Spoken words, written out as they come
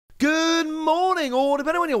Good morning, or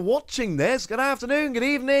depending on when you're watching this, good afternoon, good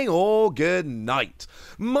evening, or good night.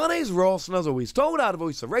 My name's Ross, and as always told, out of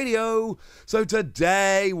Voice of Radio. So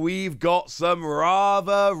today we've got some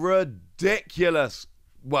rather ridiculous,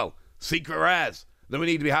 well, secret rares that we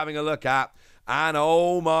need to be having a look at. And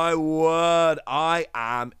oh my word, I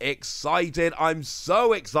am excited. I'm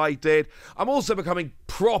so excited. I'm also becoming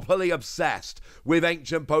properly obsessed with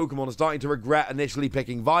ancient Pokemon and starting to regret initially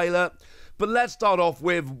picking Violet. But let's start off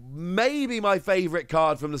with maybe my favorite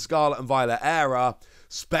card from the Scarlet and Violet era,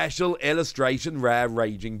 Special Illustration Rare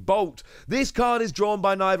Raging Bolt. This card is drawn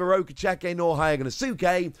by neither Okacheke nor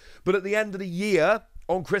Hayaganosuke, but at the end of the year,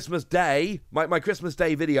 on Christmas Day, my Christmas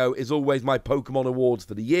Day video is always my Pokemon awards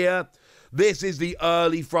for the year. This is the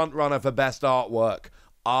early frontrunner for best artwork.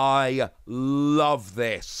 I love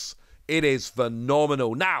this. It is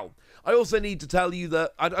phenomenal. Now, I also need to tell you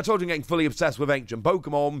that I told you I'm getting fully obsessed with ancient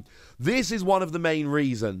Pokemon. This is one of the main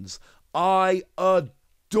reasons. I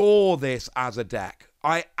adore this as a deck.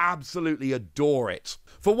 I absolutely adore it.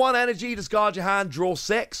 For 1 energy, discard your hand, draw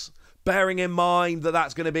 6. Bearing in mind that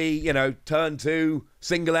that's going to be, turn 2,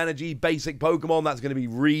 single energy, basic Pokemon. That's going to be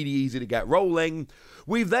really easy to get rolling.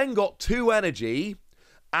 We've then got 2 energy,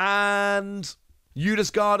 and you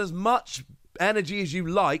discard as much energy as you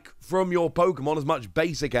like from your Pokemon, as much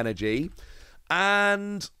basic energy,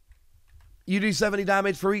 and you do 70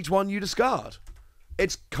 damage for each one you discard.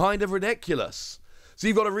 It's kind of ridiculous. So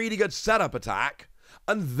you've got a really good setup attack,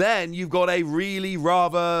 and then you've got a really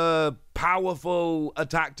rather powerful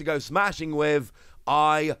attack to go smashing with.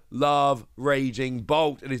 I love Raging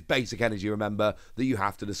Bolt. It is basic energy, remember, that you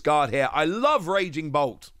have to discard here. I love Raging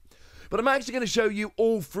Bolt. But I'm actually going to show you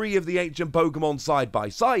all 3 of the ancient Pokemon side by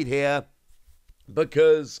side here,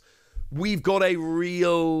 because we've got a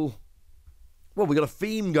real, we've got a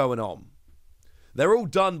theme going on. They're all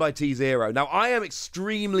done by T-Zero. Now, I am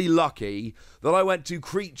extremely lucky that I went to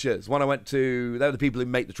Creatures when I went to, they're the people who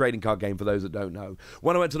make the trading card game, for those that don't know,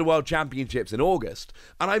 when I went to the World Championships in August,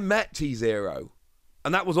 and I met T-Zero,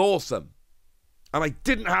 and that was awesome. And I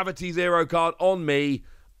didn't have a T-Zero card on me,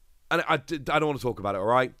 and I don't want to talk about it, all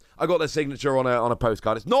right? I got their signature on a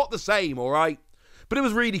postcard. It's not the same, all right? But it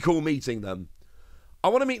was really cool meeting them. I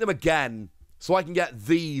want to meet them again so I can get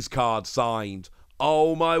these cards signed.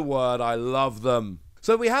 Oh my word, I love them.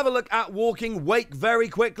 So we have a look at Walking Wake very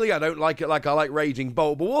quickly. I don't like it like I like Raging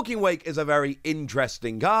Bolt, but Walking Wake is a very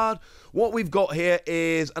interesting card. What we've got here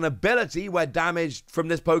is an ability where damage from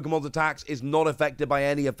this Pokemon's attacks is not affected by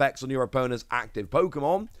any effects on your opponent's active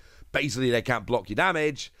Pokemon. Basically, they can't block your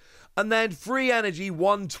damage. And then free energy,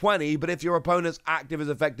 120, but if your opponent's active is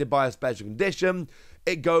affected by a special condition,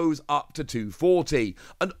 it goes up to 240.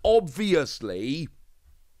 And obviously,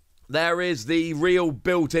 there is the real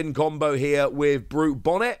built-in combo here with Brute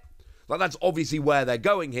Bonnet. Like, that's obviously where they're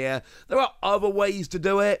going here. There are other ways to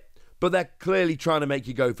do it, but they're clearly trying to make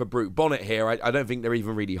you go for Brute Bonnet here. I don't think they're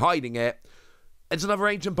even really hiding it. It's another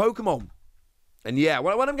ancient Pokemon. And yeah,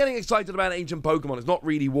 when I'm getting excited about ancient Pokemon, it's not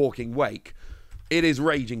really Walking Wake. It is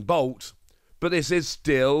Raging Bolt, but this is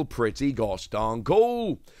still pretty gosh darn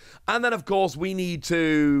cool. And then, of course, we need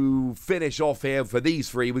to finish off here for these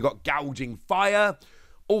 3. We've got Gouging Fire.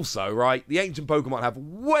 Also, right, the ancient Pokemon have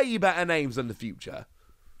way better names than the future.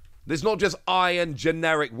 There's not just iron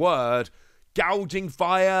generic word. Gouging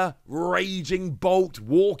Fire, Raging Bolt,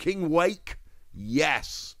 Walking Wake.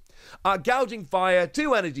 Yes. Gouging Fire,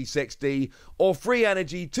 2 energy 60, or free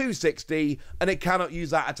energy 260, and it cannot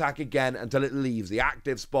use that attack again until it leaves the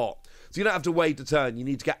active spot. So you don't have to wait a turn. You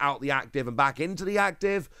need to get out the active and back into the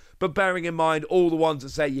active, but bearing in mind all the ones that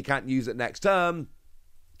say you can't use it next turn,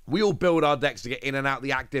 we all build our decks to get in and out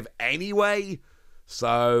the active anyway,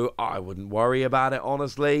 so I wouldn't worry about it,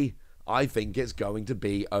 honestly. I think it's going to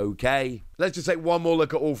be okay. Let's just take one more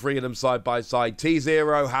look at all 3 of them side by side.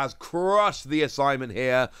 T-Zero has crushed the assignment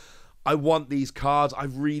here. I want these cards. I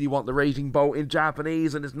really want the Raging Bolt in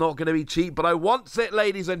Japanese, and it's not going to be cheap, but I want it,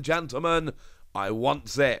 ladies and gentlemen. I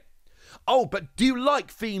want it. Oh, but do you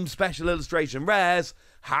like themed special illustration rares?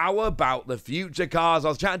 How about the future cards? I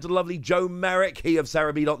was chatting to the lovely Joe Merrick, he of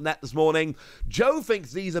Cerebi.net this morning. Joe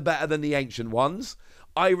thinks these are better than the ancient ones.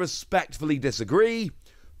 I respectfully disagree,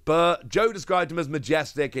 but Joe described them as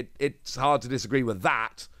majestic. It's hard to disagree with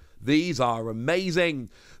that. These are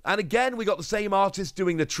amazing. And again, we got the same artist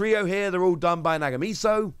doing the trio here. They're all done by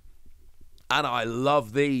Nagamiso. And I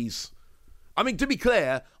love these. I mean, to be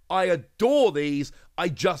clear, I adore these. I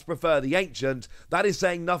just prefer the ancient. That is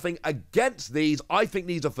saying nothing against these. I think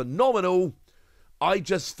these are phenomenal. I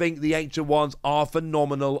just think the ancient ones are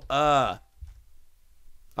phenomenal. I'm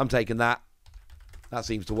taking that. That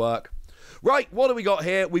seems to work. Right, what do we got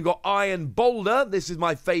here? We've got Iron Boulder. This is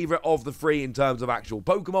my favourite of the three in terms of actual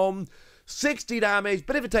Pokemon. 60 damage,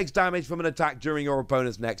 but if it takes damage from an attack during your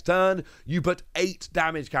opponent's next turn, you put 8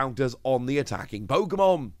 damage counters on the attacking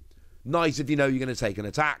Pokemon. Nice if you know you're going to take an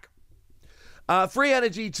attack. Free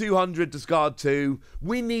energy, 200, discard 2.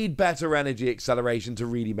 We need better energy acceleration to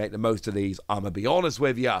really make the most of these, I'm going to be honest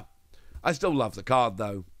with you. I still love the card,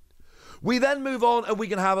 though. We then move on, and we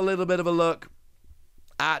can have a little bit of a look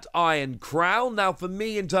at Iron Crown. Now, for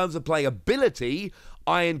me, in terms of playability,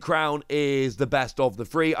 Iron Crown is the best of the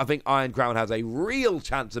three. I think Iron Crown has a real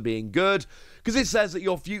chance of being good, because it says that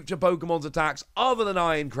your future Pokemon's attacks, other than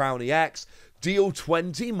Iron Crown EX, deal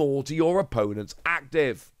 20 more to your opponent's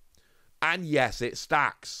active. And yes, it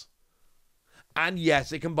stacks. And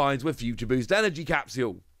yes, it combines with Future Boost Energy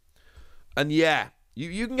Capsule. And yeah,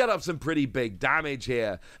 you can get up some pretty big damage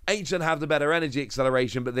here. Ancient have the better energy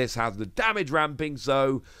acceleration, but this has the damage ramping,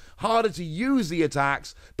 so harder to use the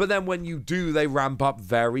attacks, but then when you do, they ramp up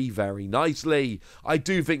very, very nicely. I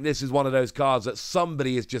do think this is one of those cards that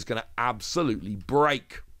somebody is just going to absolutely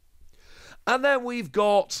break. And then we've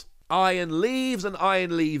got Iron Leaves, and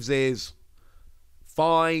Iron Leaves is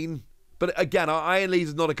fine. But again, Iron Leaves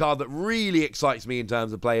is not a card that really excites me in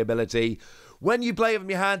terms of playability. When you play it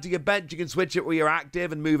from your hand to your bench, you can switch it where you're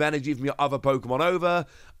active and move energy from your other Pokemon over,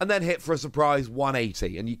 and then hit for a surprise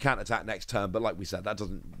 180, and you can't attack next turn, but like we said, that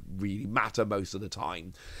doesn't really matter most of the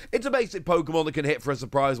time. It's a basic Pokemon that can hit for a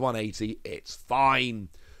surprise 180, it's fine.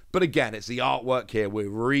 But again, it's the artwork here we're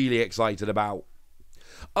really excited about.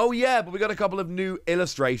 Oh yeah, but we got a couple of new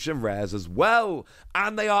illustration rares as well,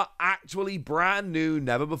 and they are actually brand new,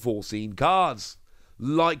 never before seen cards.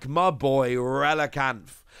 Like my boy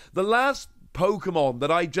Relicanth. The last Pokemon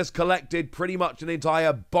that I just collected pretty much an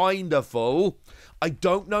entire binder full. I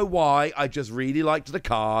don't know why, I just really liked the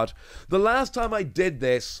card. The last time I did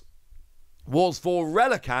this was for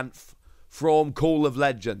Relicanth from Call of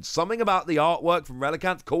Legends. Something about the artwork from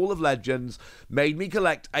Relicanth Call of Legends made me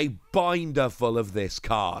collect a binder full of this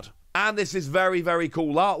card. And this is very, very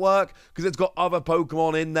cool artwork because it's got other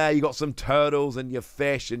Pokemon in there. You got some turtles and your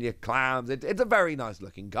fish and your clams. It's a very nice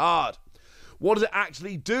looking card. What does it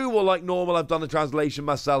actually do? Well, like normal, I've done the translation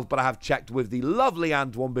myself, but I have checked with the lovely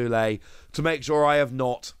Antoine Boulet to make sure I have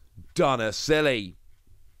not done a silly.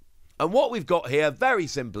 And what we've got here, very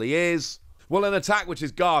simply, is, well, an attack which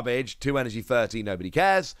is garbage, 2 energy 30, nobody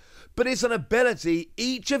cares, but it's an ability.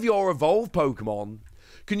 Each of your evolved Pokemon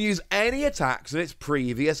can use any attacks in its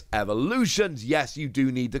previous evolutions. Yes, you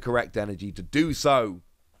do need the correct energy to do so.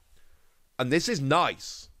 And this is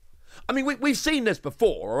nice. I mean, we've seen this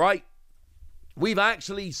before, all right? We've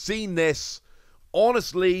actually seen this,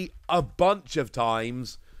 honestly, a bunch of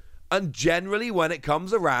times, and generally when it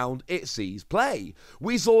comes around, it sees play.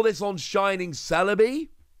 We saw this on Shining Celebi.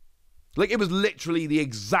 Like, it was literally the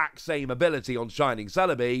exact same ability on Shining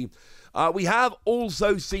Celebi. We have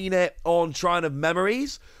also seen it on Shrine of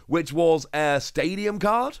Memories, which was a stadium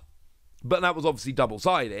card, but that was obviously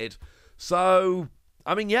double-sided. So,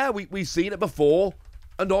 I mean, yeah, we've seen it before,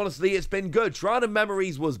 and honestly, it's been good. Shrine of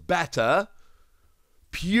Memories was better,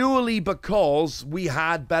 purely because we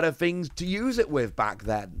had better things to use it with back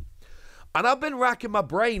then. And I've been racking my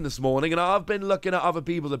brain this morning, and I've been looking at other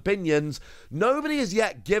people's opinions. Nobody has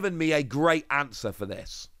yet given me a great answer for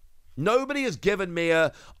this. Nobody has given me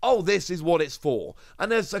a, oh, this is what it's for.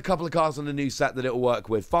 And there's a couple of cards on the new set that it'll work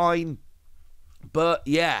with, fine. But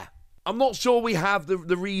yeah, I'm not sure we have the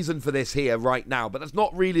reason for this here right now, but that's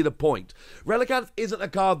not really the point. Relicanth isn't a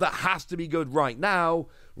card that has to be good right now.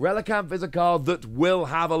 Relicanth is a card that will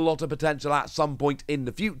have a lot of potential at some point in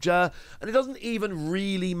the future, and it doesn't even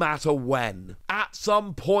really matter when. At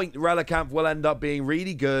some point, Relicanth will end up being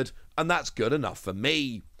really good, and that's good enough for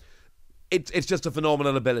me. It's just a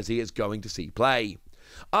phenomenal ability. It's going to see play.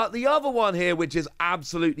 The other one here, which is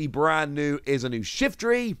absolutely brand new, is a new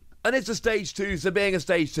Shiftry. And it's a stage 2, so being a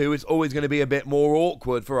stage 2, it's always going to be a bit more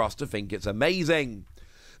awkward for us to think it's amazing.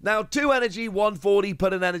 Now, 2 energy, 140,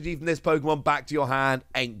 put an energy from this Pokemon back to your hand,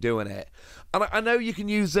 ain't doing it. And I know you can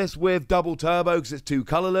use this with double turbo because it's 2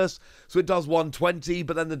 colorless, so it does 120,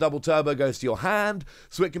 but then the double turbo goes to your hand,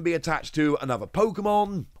 so it can be attached to another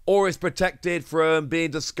Pokemon, or it's protected from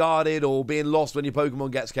being discarded or being lost when your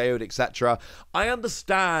Pokemon gets KO'd, etc. I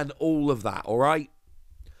understand all of that, alright?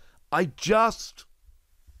 I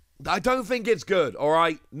don't think it's good,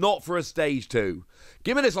 alright? Not for a stage 2.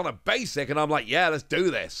 Give me this on a basic and I'm like, yeah, let's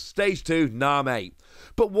do this. Stage 2, nah, mate.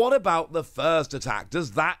 But what about the first attack?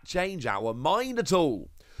 Does that change our mind at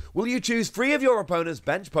all? Will you choose 3 of your opponent's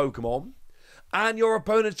bench Pokemon, and your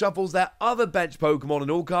opponent shuffles their other bench Pokemon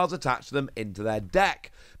and all cards attached to them into their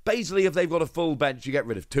deck? Basically, if they've got a full bench, you get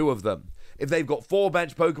rid of 2 of them. If they've got 4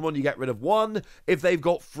 bench Pokemon, you get rid of 1. If they've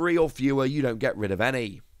got 3 or fewer, you don't get rid of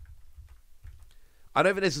any. I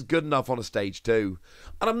don't think this is good enough on a stage 2.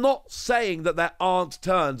 And I'm not saying that there aren't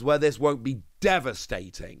turns where this won't be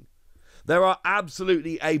devastating. There are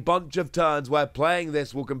absolutely a bunch of turns where playing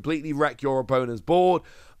this will completely wreck your opponent's board,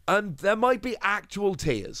 and there might be actual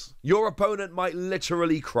tears. Your opponent might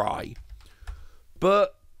literally cry.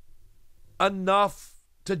 But enough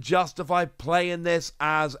to justify playing this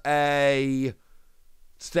as a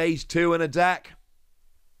stage 2 in a deck?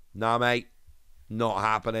 Nah, mate. Not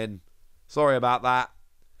happening. Sorry about that.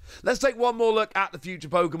 Let's take one more look at the future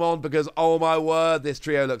Pokemon because, oh my word, this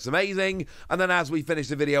trio looks amazing. And then as we finish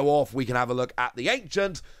the video off, we can have a look at the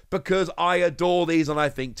Ancient because I adore these and I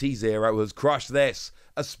think T-Zero has crushed this,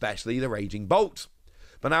 especially the Raging Bolt.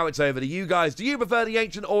 But now it's over to you guys. Do you prefer the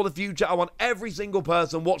Ancient or the future? I want every single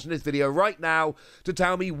person watching this video right now to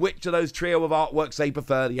tell me which of those trio of artworks they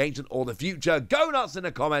prefer, the Ancient or the future. Go nuts in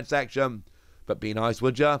the comment section. But be nice,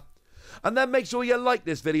 would ya? And then make sure you like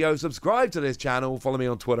this video, subscribe to this channel, follow me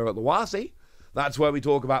on Twitter at @TheWasi. That's where we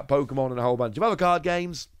talk about Pokemon and a whole bunch of other card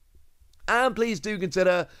games. And please do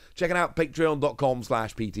consider checking out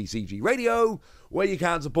patreon.com/PTCGradio, where you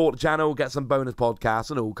can support the channel, get some bonus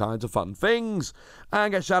podcasts and all kinds of fun things.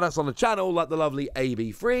 And get shout-outs on the channel like the lovely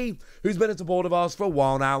AB3, who's been a supporter of ours for a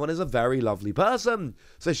while now and is a very lovely person.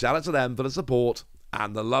 So shout out to them for the support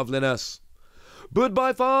and the loveliness. But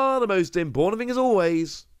by far the most important thing as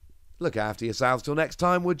always, look after yourselves till next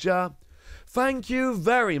time, would ya? Thank you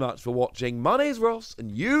very much for watching. My name's Ross,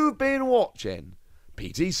 and you've been watching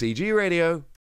PTCG Radio.